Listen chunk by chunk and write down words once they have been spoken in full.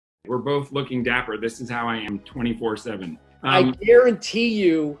We're both looking dapper. This is how I am 24/7. I guarantee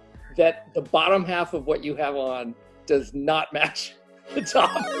you that the bottom half of what you have on does not match the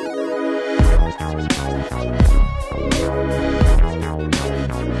top.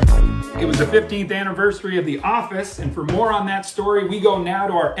 It was the 15th anniversary of The Office, and for more on that story, we go now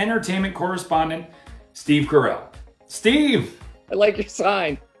to our entertainment correspondent, Steve Carrell. Steve! I like your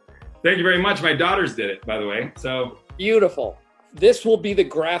sign. Thank you very much. My daughters did it, by the way. So beautiful. This will be the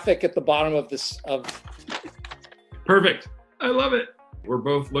graphic at the bottom of this. Perfect. I love it. We're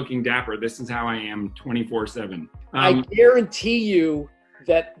both looking dapper. This is how I am 24/7. I guarantee you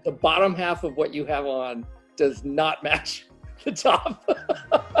that the bottom half of what you have on does not match the top.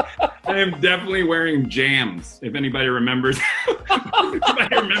 I am definitely wearing jams, if anybody remembers. If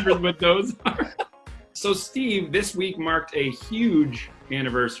anybody remembers what those are. So Steve, this week marked a huge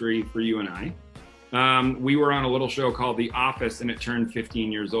anniversary for you and I. We were on a little show called The Office, and it turned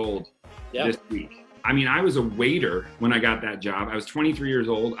 15 years old this week. I mean, I was a waiter when I got that job. I was 23 years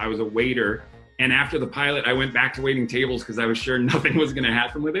old. I was a waiter. And after the pilot, I went back to waiting tables because I was sure nothing was going to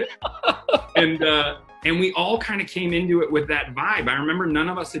happen with it. And we all kind of came into it with that vibe. I remember none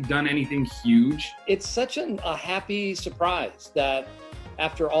of us had done anything huge. It's such a happy surprise that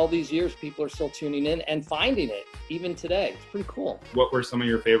after all these years, people are still tuning in and finding it, even today. It's pretty cool. What were some of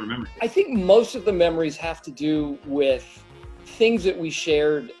your favorite memories? I think most of the memories have to do with things that we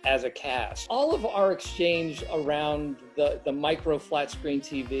shared as a cast. All of our exchange around the micro flat screen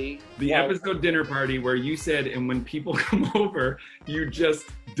TV. The episode dinner party where you said, and when people come over, you just,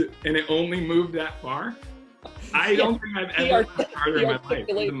 and it only moved that far. I don't think I've ever been harder in my life.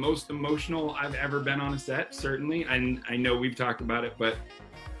 The most emotional I've ever been on a set, certainly. And I know we've talked about it, but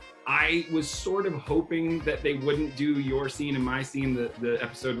I was sort of hoping that they wouldn't do your scene and my scene, the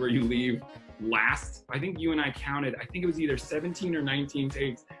episode where you leave last. I think you and I counted, I think it was either 17 or 19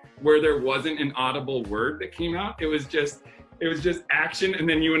 takes where there wasn't an audible word that came out. It was just action, and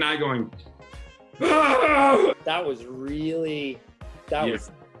then you and I going, "Ah!"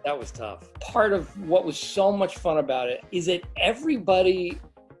 That was tough. Part of what was so much fun about it is that everybody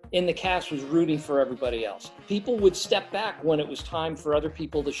in the cast was rooting for everybody else. People would step back when it was time for other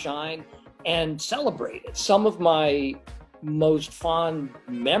people to shine and celebrate it. Some of my most fond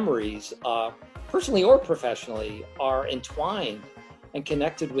memories, personally or professionally, are entwined and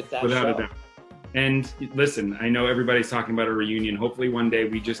connected with that Without show. a doubt. And listen, I know everybody's talking about a reunion. Hopefully one day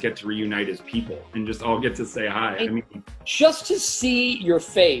we just get to reunite as people and just all get to say hi. I mean, just to see your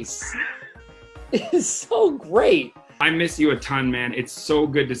face is so great. I miss you a ton, man. It's so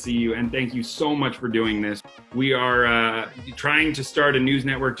good to see you, and thank you so much for doing this. We are trying to start a news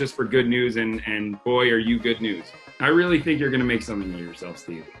network just for good news, and boy, are you good news. I really think you're gonna make something of yourself,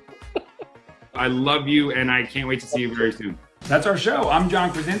 Steve. I love you, and I can't wait to see you very soon. That's our show. I'm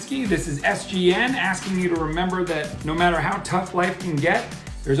John Krasinski. This is SGN, asking you to remember that no matter how tough life can get,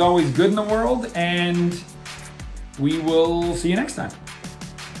 there's always good in the world, and we will see you next time.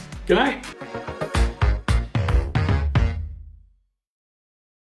 Good night.